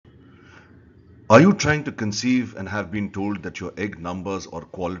Are you trying to conceive and have been told that your egg numbers or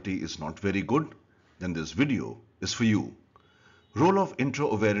quality is not very good? Then this video is for you. Role of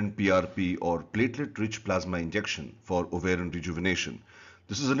intra-ovarian PRP or platelet-rich plasma injection for ovarian rejuvenation.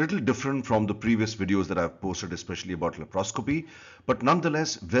 This is a little different from the previous videos that I've posted, especially about laparoscopy, but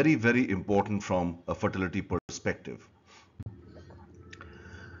nonetheless very, very important from a fertility perspective.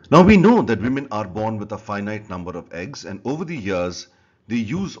 Now we know that women are born with a finite number of eggs, and over the years they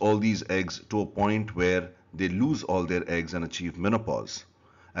use all these eggs to a point where they lose all their eggs and achieve menopause.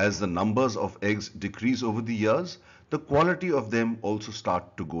 As the numbers of eggs decrease over the years, the quality of them also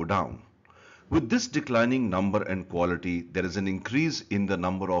start to go down. With this declining number and quality, there is an increase in the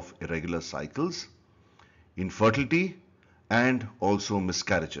number of irregular cycles, infertility, and also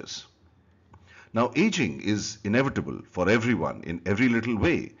miscarriages. Now, aging is inevitable for everyone in every little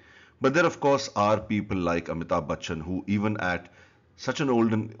way, but there of course are people like Amitabh Bachchan who even at such an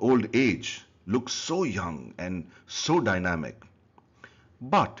old age look so young and so dynamic.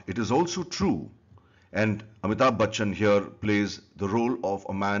 But it is also true, and Amitabh Bachchan here plays the role of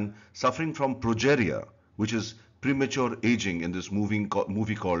a man suffering from progeria, which is premature aging in this movie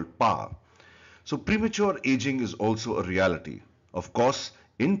called PA. So premature aging is also a reality. Of course,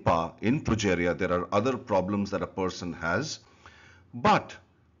 in PA, in progeria, there are other problems that a person has. But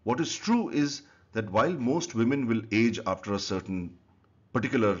what is true is that while most women will age after a certain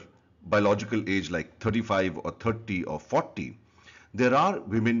particular biological age like 35 or 30 or 40, there are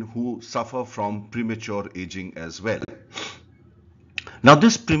women who suffer from premature aging as well. Now,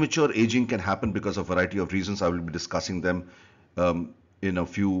 this premature aging can happen because of a variety of reasons. I will be discussing them in a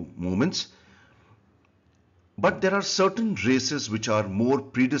few moments. But there are certain races which are more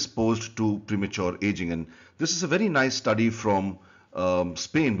predisposed to premature aging, and this is a very nice study from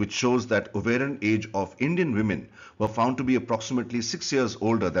Spain which shows that ovarian age of Indian women were found to be approximately 6 years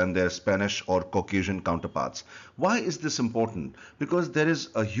older than their Spanish or Caucasian counterparts. Why is this important? Because there is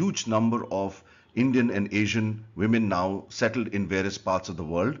a huge number of Indian and Asian women now settled in various parts of the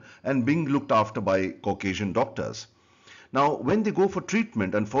world and being looked after by Caucasian doctors. Now, when they go for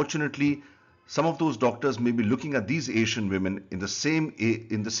treatment, unfortunately, some of those doctors may be looking at these Asian women in the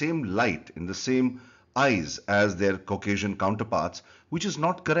same light, in the same eyes as their Caucasian counterparts, which is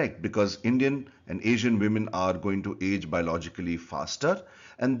not correct because Indian and Asian women are going to age biologically faster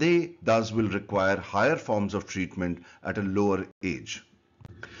and they thus will require higher forms of treatment at a lower age.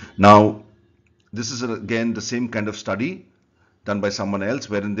 Now, this is again the same kind of study done by someone else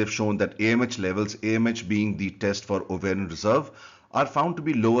wherein they've shown that AMH levels, AMH being the test for ovarian reserve, are found to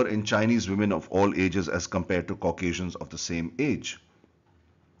be lower in Chinese women of all ages as compared to Caucasians of the same age.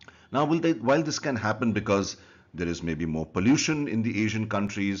 Now, while this can happen because there is maybe more pollution in the Asian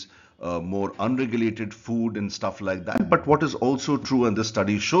countries, more unregulated food and stuff like that, but what is also true, and this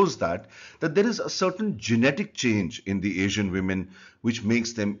study shows that there is a certain genetic change in the Asian women which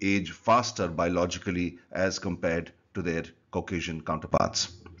makes them age faster biologically as compared to their Caucasian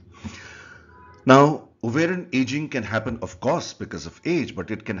counterparts. Now, ovarian aging can happen, of course, because of age,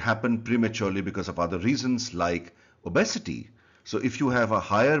 but it can happen prematurely because of other reasons like obesity. So if you have a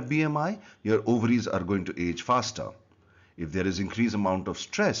higher BMI, your ovaries are going to age faster. If there is increased amount of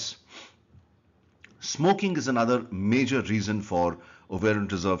stress, smoking is another major reason for ovarian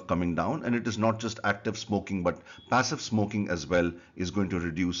reserve coming down, and it is not just active smoking but passive smoking as well is going to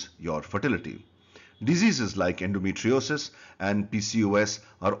reduce your fertility. Diseases like endometriosis and PCOS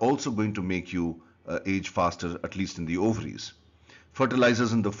are also going to make you age faster, at least in the ovaries.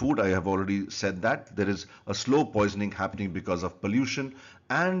 Fertilizers in the food, I have already said that there is a slow poisoning happening because of pollution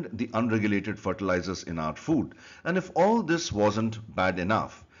and the unregulated fertilizers in our food. And if all this wasn't bad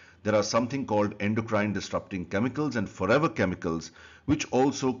enough, there are something called endocrine disrupting chemicals and forever chemicals which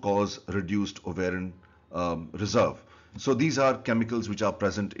also cause reduced ovarian reserve. So these are chemicals which are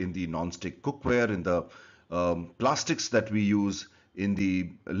present in the non-stick cookware, in the plastics that we use, in the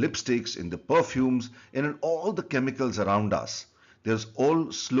lipsticks, in the perfumes, and in all the chemicals around us. There's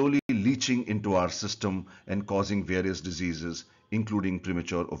all slowly leaching into our system and causing various diseases, including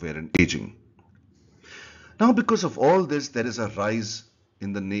premature ovarian aging. Now, because of all this, there is a rise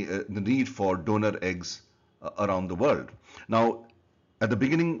in the need for donor eggs around the world. Now, at the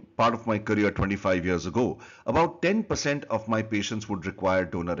beginning part of my career 25 years ago, about 10% of my patients would require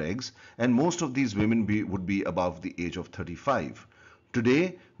donor eggs, and most of these women would be above the age of 35.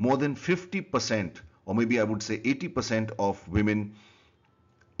 Today, more than 50%, or maybe I would say 80% of women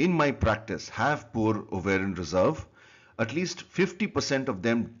in my practice have poor ovarian reserve. At least 50% of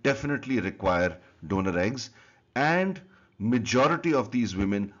them definitely require donor eggs, and majority of these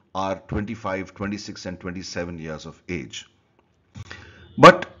women are 25, 26 and 27 years of age.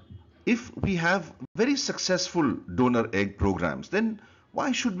 But if we have very successful donor egg programs, then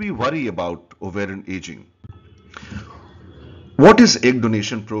why should we worry about ovarian aging? What is egg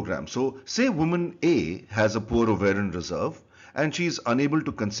donation program? So say woman A has a poor ovarian reserve and she is unable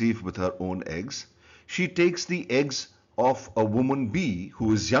to conceive with her own eggs. She takes the eggs of a woman B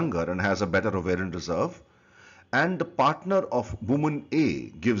who is younger and has a better ovarian reserve, and the partner of woman A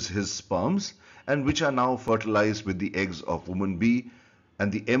gives his sperms, and which are now fertilized with the eggs of woman B,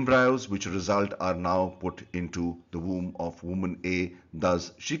 and the embryos which result are now put into the womb of woman A.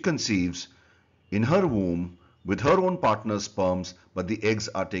 Thus she conceives in her womb with her own partner's sperms, but the eggs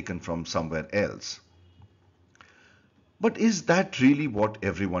are taken from somewhere else. But is that really what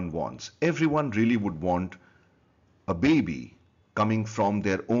everyone wants? Everyone really would want a baby coming from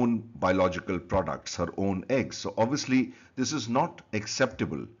their own biological products, her own eggs. So obviously this is not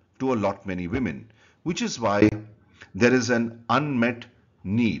acceptable to a lot many women, which is why there is an unmet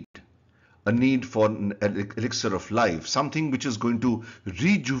need, a need for an elixir of life, something which is going to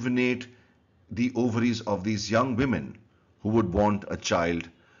rejuvenate the ovaries of these young women who would want a child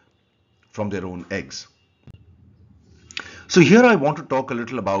from their own eggs. So here I want to talk a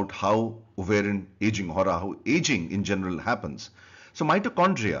little about how ovarian aging or how aging in general happens. So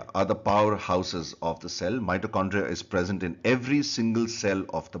mitochondria are the powerhouses of the cell. Mitochondria is present in every single cell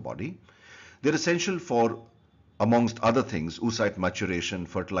of the body. They're essential for, amongst other things, oocyte maturation,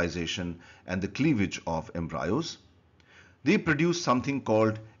 fertilization, and the cleavage of embryos. They produce something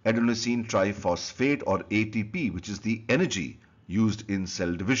called adenosine triphosphate or ATP, which is the energy used in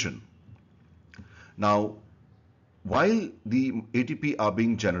cell division. Now, while the ATP are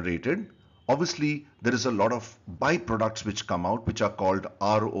being generated, obviously there is a lot of byproducts which come out, which are called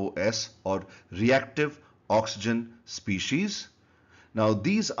ROS or reactive oxygen species. Now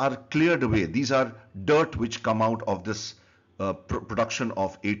these are cleared away. These are dirt which come out of this production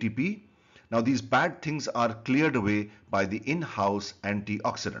of ATP. Now these bad things are cleared away by the in-house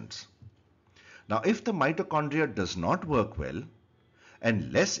antioxidants. Now if the mitochondria does not work well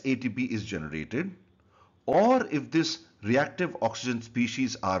and less ATP is generated, or if this reactive oxygen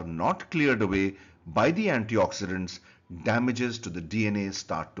species are not cleared away by the antioxidants, damages to the DNA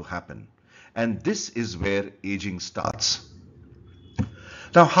start to happen. And this is where aging starts.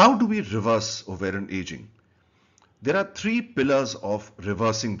 Now, how do we reverse ovarian aging? There are three pillars of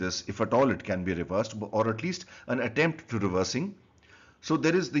reversing this, if at all it can be reversed, or at least an attempt to reversing. So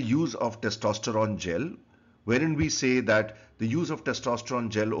there is the use of testosterone gel, wherein we say that the use of testosterone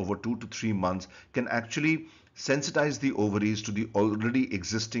gel over 2 to 3 months can actually sensitize the ovaries to the already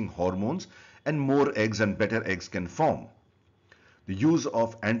existing hormones, and more eggs and better eggs can form. The use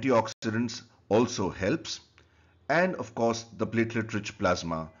of antioxidants also helps, and of course the platelet rich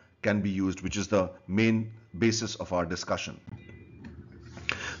plasma can be used, which is the main basis of our discussion.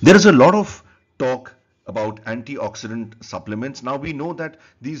 There is a lot of talk about antioxidant supplements. Now we know that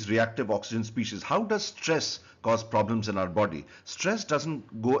these reactive oxygen species, how does stress cause problems in our body? Stress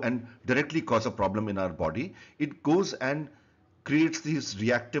doesn't go and directly cause a problem in our body. It goes and creates these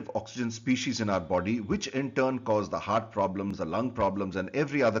reactive oxygen species in our body, which in turn cause the heart problems, the lung problems, and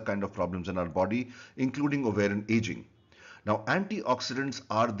every other kind of problems in our body, including ovarian aging. Now antioxidants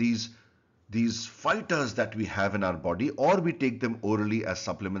are these fighters that we have in our body, or we take them orally as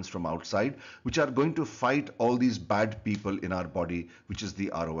supplements from outside, which are going to fight all these bad people in our body, which is the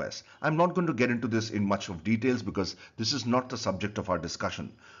ROS. I'm not going to get into this in much of details because this is not the subject of our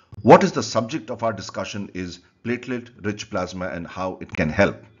discussion. What is the subject of our discussion is platelet rich plasma and how it can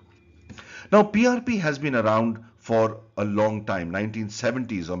help. Now PRP has been around for a long time,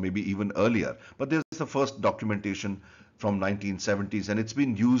 1970s or maybe even earlier, but there's the first documentation from 1970s, and it's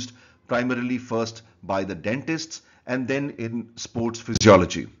been used primarily first by the dentists and then in sports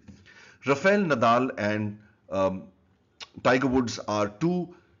physiology. Rafael Nadal and Tiger Woods are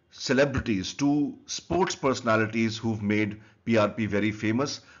two celebrities, two sports personalities who've made PRP very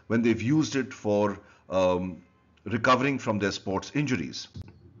famous when they've used it for recovering from their sports injuries.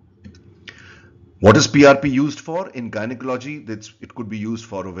 What is PRP used for? In gynecology, it could be used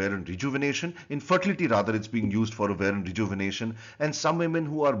for ovarian rejuvenation. In fertility, rather, it's being used for ovarian rejuvenation. And some women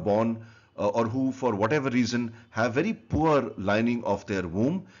who are born or who, for whatever reason, have very poor lining of their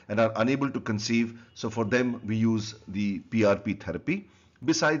womb and are unable to conceive. So for them, we use the PRP therapy.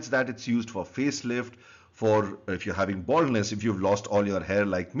 Besides that, it's used for facelift, for if you're having baldness, if you've lost all your hair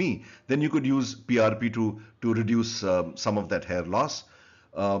like me, then you could use PRP to reduce some of that hair loss.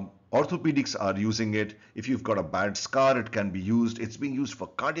 Orthopedics are using it. If you've got a bad scar, it can be used. It's being used for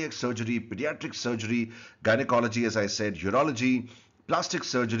cardiac surgery, pediatric surgery, gynecology, as I said, urology, plastic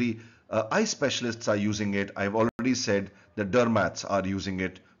surgery. Eye specialists are using it. I've already said that dermats are using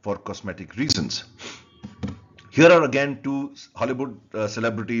it for cosmetic reasons. Here are again two Hollywood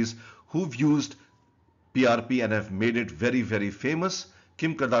celebrities who've used PRP and have made it very, very famous.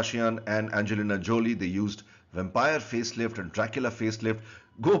 Kim Kardashian and Angelina Jolie, they used vampire facelift and Dracula facelift.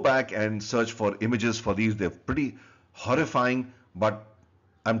 Go back and search for images for these. They're pretty horrifying, but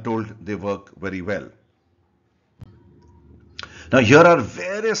I'm told they work very well. Now, here are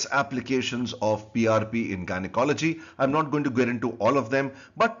various applications of PRP in gynecology. I'm not going to get into all of them,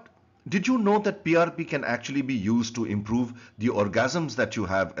 but did you know that PRP can actually be used to improve the orgasms that you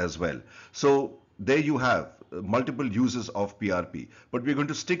have as well? So there you have multiple uses of PRP, but we're going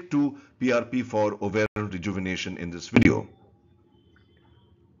to stick to PRP for ovarian rejuvenation in this video.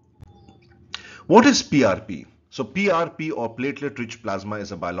 What is PRP? So PRP, or platelet-rich plasma,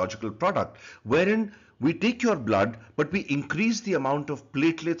 is a biological product wherein we take your blood, but we increase the amount of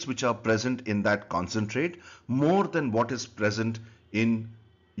platelets which are present in that concentrate more than what is present in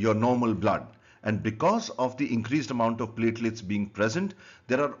your normal blood. And because of the increased amount of platelets being present,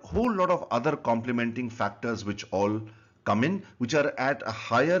 there are a whole lot of other complementing factors which all come in, which are at a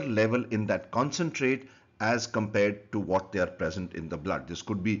higher level in that concentrate as compared to what they are present in the blood. This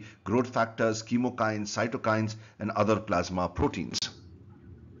could be growth factors, chemokines, cytokines, and other plasma proteins.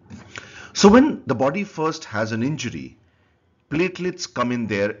 So when the body first has an injury, platelets come in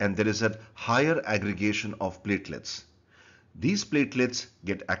there and there is a higher aggregation of platelets. These platelets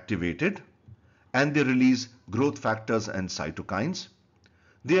get activated and they release growth factors and cytokines.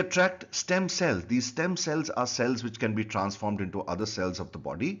 They attract stem cells. These stem cells are cells which can be transformed into other cells of the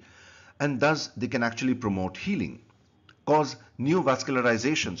body, and thus they can actually promote healing, cause new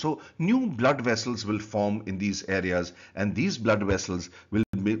vascularization. So new blood vessels will form in these areas, and these blood vessels will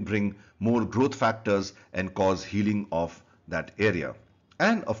bring more growth factors and cause healing of that area.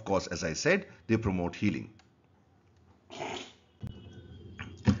 And of course, as I said, they promote healing.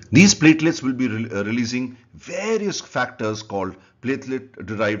 These platelets will be releasing various factors called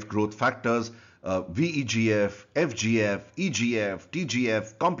platelet-derived growth factors, VEGF, FGF, EGF,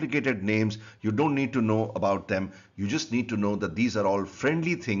 TGF, complicated names. You don't need to know about them. You just need to know that these are all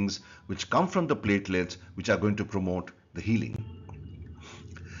friendly things which come from the platelets, which are going to promote the healing.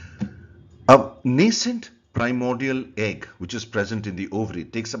 A nascent primordial egg, which is present in the ovary,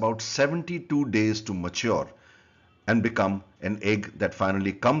 takes about 72 days to mature and become an egg that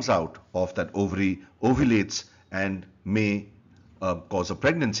finally comes out of that ovary, ovulates, and may cause a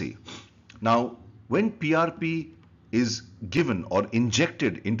pregnancy. Now, when PRP is given or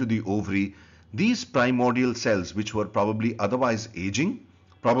injected into the ovary, these primordial cells, which were probably otherwise aging,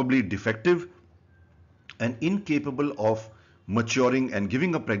 probably defective, and incapable of maturing and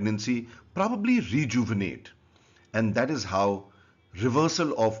giving a pregnancy, probably rejuvenate. And that is how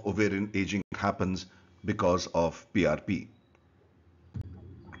reversal of ovarian aging happens because of PRP.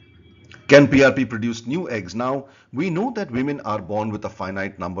 Can PRP produce new eggs? Now, we know that women are born with a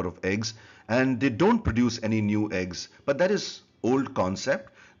finite number of eggs and they don't produce any new eggs, but that is old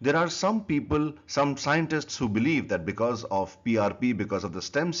concept. There are some people, some scientists who believe that because of PRP, because of the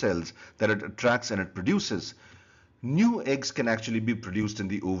stem cells that it attracts and it produces, new eggs can actually be produced in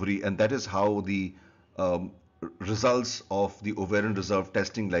the ovary, and that is how the results of the ovarian reserve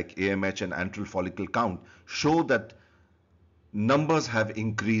testing like AMH and Antral Follicle Count show that numbers have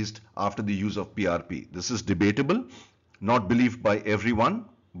increased after the use of PRP. This is debatable, not believed by everyone,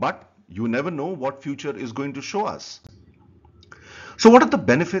 but you never know what future is going to show us. So what are the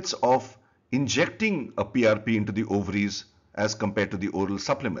benefits of injecting a PRP into the ovaries as compared to the oral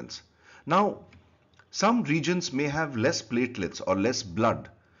supplements? Now, some regions may have less platelets or less blood.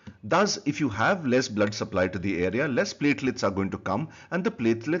 Thus, if you have less blood supply to the area, less platelets are going to come, and the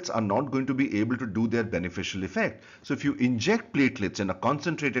platelets are not going to be able to do their beneficial effect. So if you inject platelets in a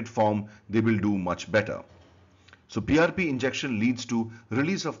concentrated form, they will do much better. So PRP injection leads to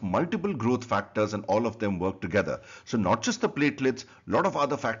release of multiple growth factors, and all of them work together. So not just the platelets, a lot of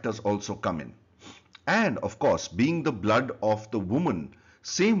other factors also come in. And of course, being the blood of the woman,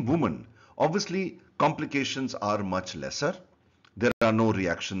 same woman, obviously complications are much lesser. There are no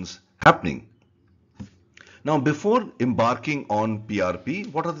reactions happening. Now, before embarking on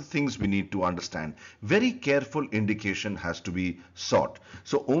PRP, what are the things we need to understand? Very careful indication has to be sought.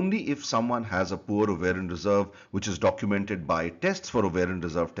 So only if someone has a poor ovarian reserve, which is documented by tests for ovarian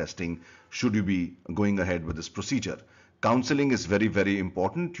reserve testing, should you be going ahead with this procedure. Counseling is very, very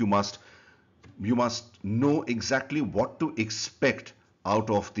important. You must know exactly what to expect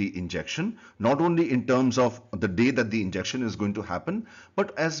out of the injection, not only in terms of the day that the injection is going to happen,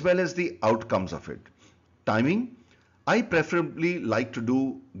 but as well as the outcomes of it. Timing, I preferably like to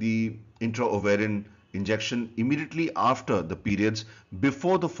do the intra-ovarian injection immediately after the periods,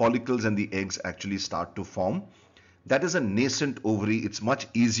 before the follicles and the eggs actually start to form. That is a nascent ovary. It's much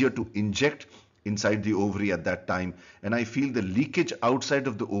easier to inject inside the ovary at that time, and I feel the leakage outside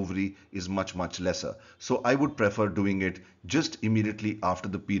of the ovary is much lesser. So I would prefer doing it just immediately after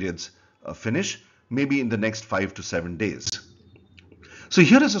the periods finish, maybe in the next 5 to 7 days. So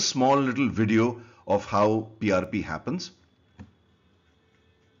here is a small little video of how PRP happens.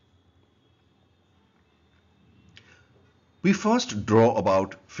 We first draw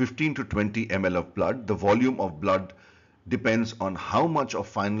about 15 to 20 ml of blood. The volume of blood depends on how much of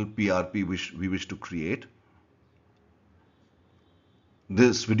final PRP we wish to create.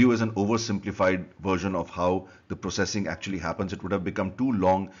 This video is an oversimplified version of how the processing actually happens. It would have become too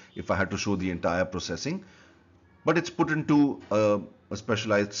long if I had to show the entire processing. But it's put into a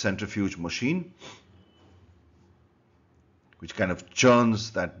specialized centrifuge machine which kind of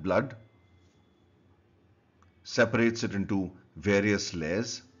churns that blood, separates it into various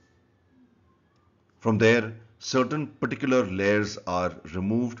layers. From there, certain particular layers are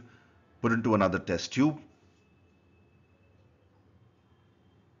removed, put into another test tube.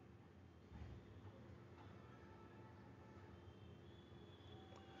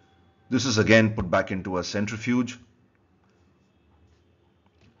 This is again put back into a centrifuge.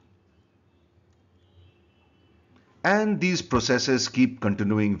 And these processes keep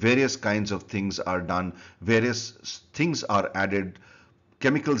continuing. Various kinds of things are done, various things are added,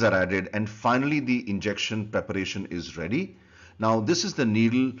 chemicals are added, and finally the injection preparation is ready. Now this is the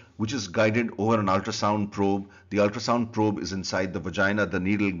needle which is guided over an ultrasound probe. The ultrasound probe is inside the vagina. The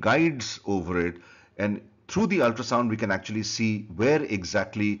needle guides over it, and through the ultrasound we can actually see where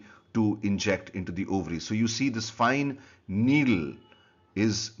exactly to inject into the ovary. So you see this fine needle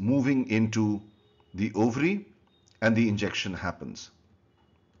is moving into the ovary and the injection happens.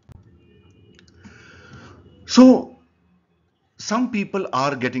 So some people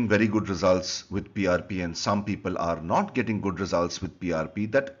are getting very good results with PRP and some people are not getting good results with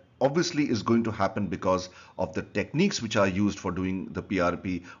PRP. That obviously is going to happen because of the techniques which are used for doing the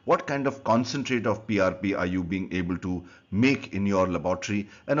PRP. What kind of concentrate of PRP are you being able to make in your laboratory?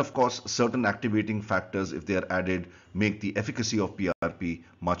 And of course, certain activating factors, if they are added, make the efficacy of PRP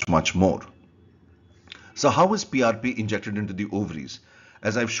much more. So how is PRP injected into the ovaries?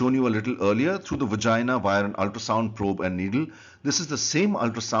 As I've shown you a little earlier, through the vagina via an ultrasound probe and needle. This is the same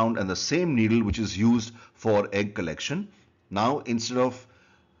ultrasound and the same needle which is used for egg collection. Now, instead of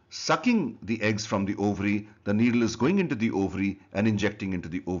sucking the eggs from the ovary, the needle is going into the ovary and injecting into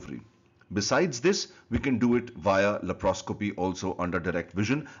the ovary. Besides this, we can do it via laparoscopy also under direct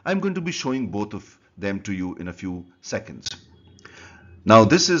vision. I'm going to be showing both of them to you in a few seconds. Now,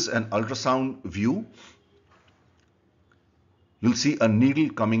 this is an ultrasound view. You'll see a needle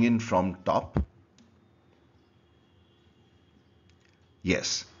coming in from top.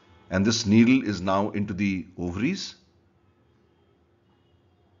 Yes, and this needle is now into the ovaries.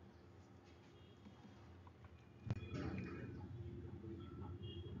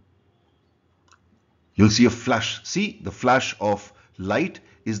 You'll see a flash. See, the flash of light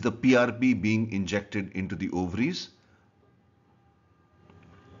is the PRP being injected into the ovaries.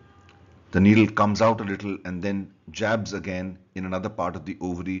 The needle comes out a little and then jabs again in another part of the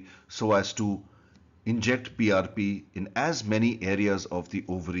ovary so as to inject PRP in as many areas of the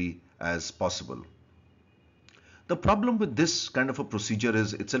ovary as possible. The problem with this kind of a procedure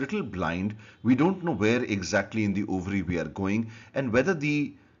is it's a little blind. We don't know where exactly in the ovary we are going and whether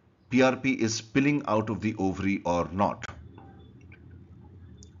the PRP is spilling out of the ovary or not.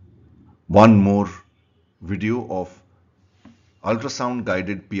 One more video of ultrasound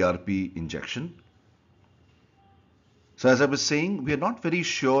guided PRP injection. So as I was saying, we are not very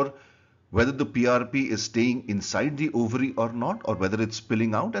sure whether the PRP is staying inside the ovary or not, or whether it's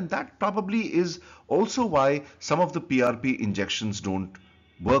spilling out, and that probably is also why some of the PRP injections don't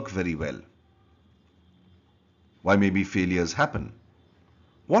work very well. Why maybe failures happen.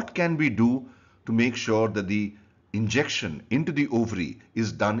 What can we do to make sure that the injection into the ovary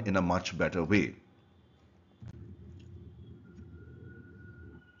is done in a much better way?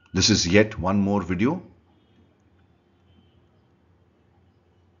 This is yet one more video.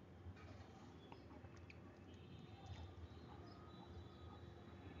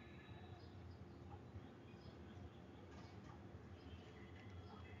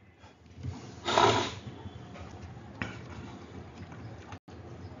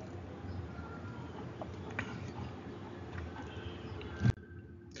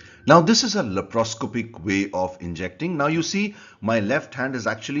 Now this is a laparoscopic way of injecting. Now you see my left hand is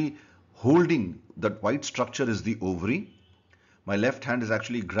actually holding that white structure is the ovary. My left hand is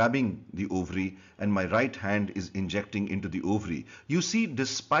actually grabbing the ovary and my right hand is injecting into the ovary. You see,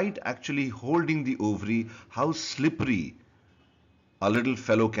 despite actually holding the ovary, how slippery a little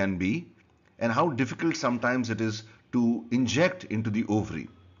fellow can be and how difficult sometimes it is to inject into the ovary.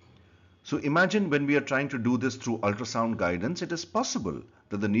 So imagine when we are trying to do this through ultrasound guidance, it is possible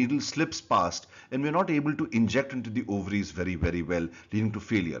that the needle slips past and we're not able to inject into the ovaries very, very well, leading to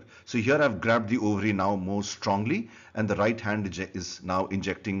failure. So here I've grabbed the ovary now more strongly and the right hand is now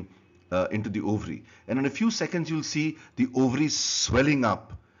injecting into the ovary. And in a few seconds, you'll see the ovary swelling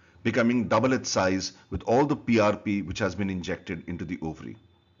up, becoming double its size with all the PRP which has been injected into the ovary.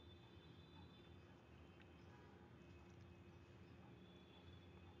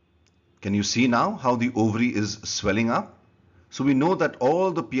 Can you see now how the ovary is swelling up? So we know that all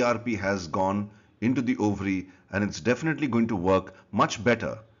the PRP has gone into the ovary and it's definitely going to work much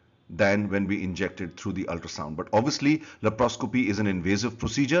better than when we inject it through the ultrasound. But obviously, laparoscopy is an invasive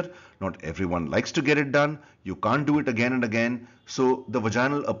procedure. Not everyone likes to get it done. You can't do it again and again. So the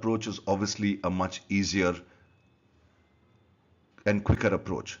vaginal approach is obviously a much easier and quicker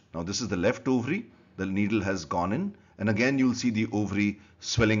approach. Now this is the left ovary. The needle has gone in and again you'll see the ovary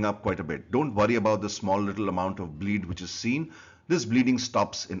swelling up quite a bit. Don't worry about the small little amount of bleed which is seen. This bleeding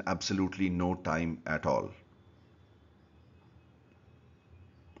stops in absolutely no time at all.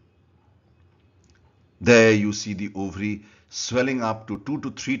 There you see the ovary swelling up to 2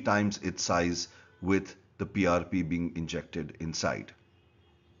 to 3 times its size with the PRP being injected inside.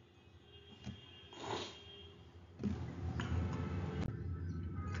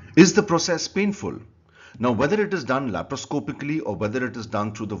 Is the process painful? Now, whether it is done laparoscopically or whether it is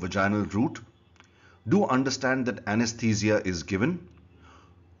done through the vaginal route, do understand that anesthesia is given.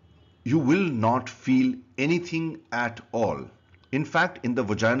 You will not feel anything at all. In fact, in the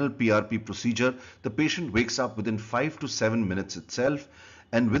vaginal PRP procedure, the patient wakes up within 5 to 7 minutes itself,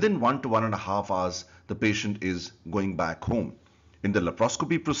 and within 1 to 1.5 hours, the patient is going back home. In the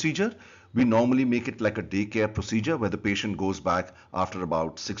laparoscopy procedure, we normally make it like a daycare procedure where the patient goes back after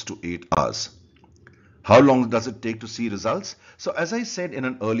about 6 to 8 hours. How long does it take to see results? So as I said in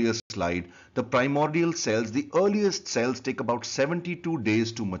an earlier slide, the primordial cells, the earliest cells, take about 72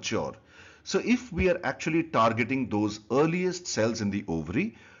 days to mature. So if we are actually targeting those earliest cells in the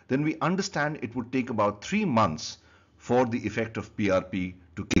ovary, then we understand it would take about 3 months for the effect of PRP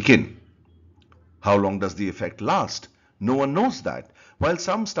to kick in. How long does the effect last? No one knows that. While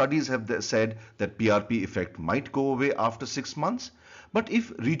some studies have said that PRP effect might go away after 6 months, but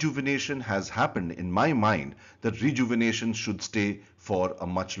if rejuvenation has happened, in my mind, that rejuvenation should stay for a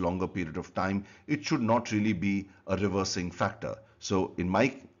much longer period of time. It should not really be a reversing factor. So in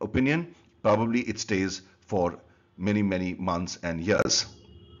my opinion, probably it stays for many, many months and years.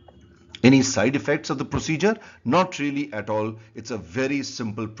 Any side effects of the procedure? Not really at all. It's a very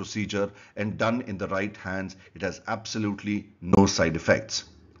simple procedure and done in the right hands. It has absolutely no side effects.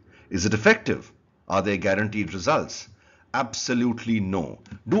 Is it effective? Are there guaranteed results? Absolutely no.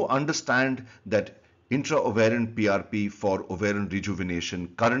 Do understand that intra-ovarian PRP for ovarian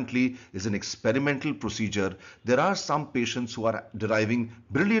rejuvenation currently is an experimental procedure. There are some patients who are deriving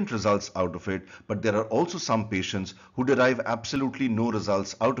brilliant results out of it, but there are also some patients who derive absolutely no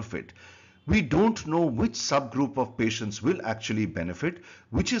results out of it. We don't know which subgroup of patients will actually benefit,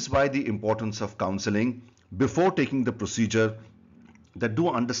 which is why the importance of counseling before taking the procedure. That do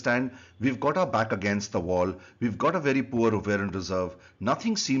understand we've got our back against the wall, we've got a very poor ovarian reserve,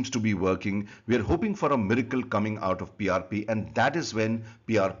 nothing seems to be working, we're hoping for a miracle coming out of PRP, and that is when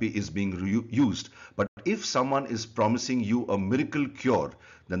PRP is being used. But if someone is promising you a miracle cure,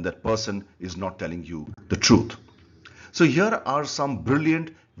 then that person is not telling you the truth. So here are some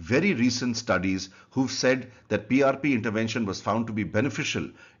brilliant, very recent studies who've said that PRP intervention was found to be beneficial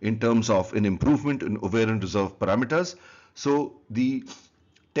in terms of an improvement in ovarian reserve parameters. So the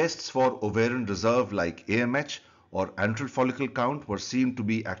tests for ovarian reserve like AMH or Antral Follicle Count were seen to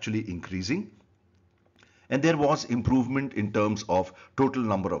be actually increasing. And there was improvement in terms of total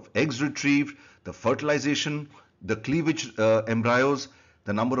number of eggs retrieved, the fertilization, the cleavage embryos,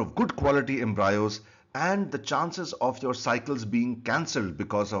 the number of good quality embryos, and the chances of your cycles being cancelled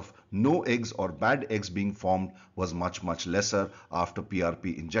because of no eggs or bad eggs being formed was much, much lesser after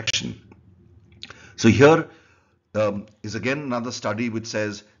PRP injection. So here is again another study which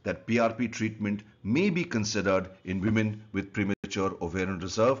says that PRP treatment may be considered in women with premature ovarian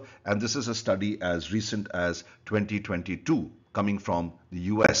reserve, and this is a study as recent as 2022 coming from the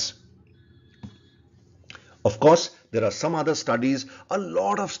US. Of course, there are some other studies. A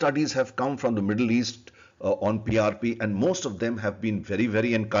lot of studies have come from the Middle East on PRP, and most of them have been very,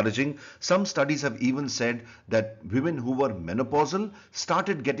 very encouraging. Some studies have even said that women who were menopausal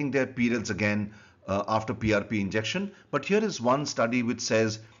started getting their periods again after PRP injection. But here is one study which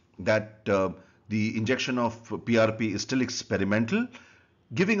says that the injection of PRP is still experimental,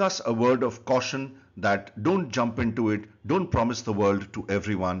 giving us a word of caution that don't jump into it, don't promise the world to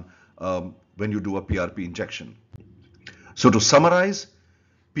everyone when you do a PRP injection. So to summarize,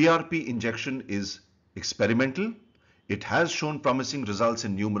 PRP injection is experimental. It has shown promising results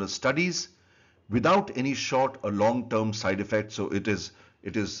in numerous studies without any short or long-term side effects. So it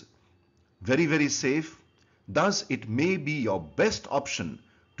is very, very safe. Thus, it may be your best option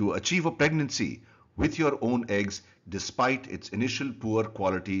to achieve a pregnancy with your own eggs despite its initial poor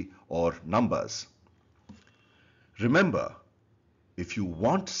quality or numbers. Remember, if you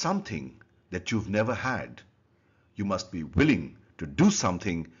want something that you've never had, you must be willing to do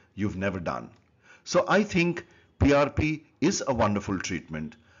something you've never done. So I think PRP is a wonderful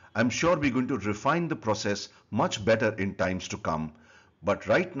treatment. I'm sure we're going to refine the process much better in times to come. But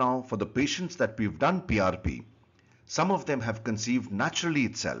right now, for the patients that we've done PRP, some of them have conceived naturally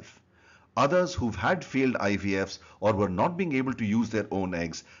itself. Others who've had failed IVFs or were not being able to use their own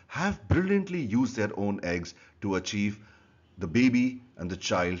eggs have brilliantly used their own eggs to achieve the baby and the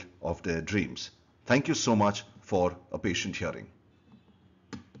child of their dreams. Thank you so much for a patient hearing.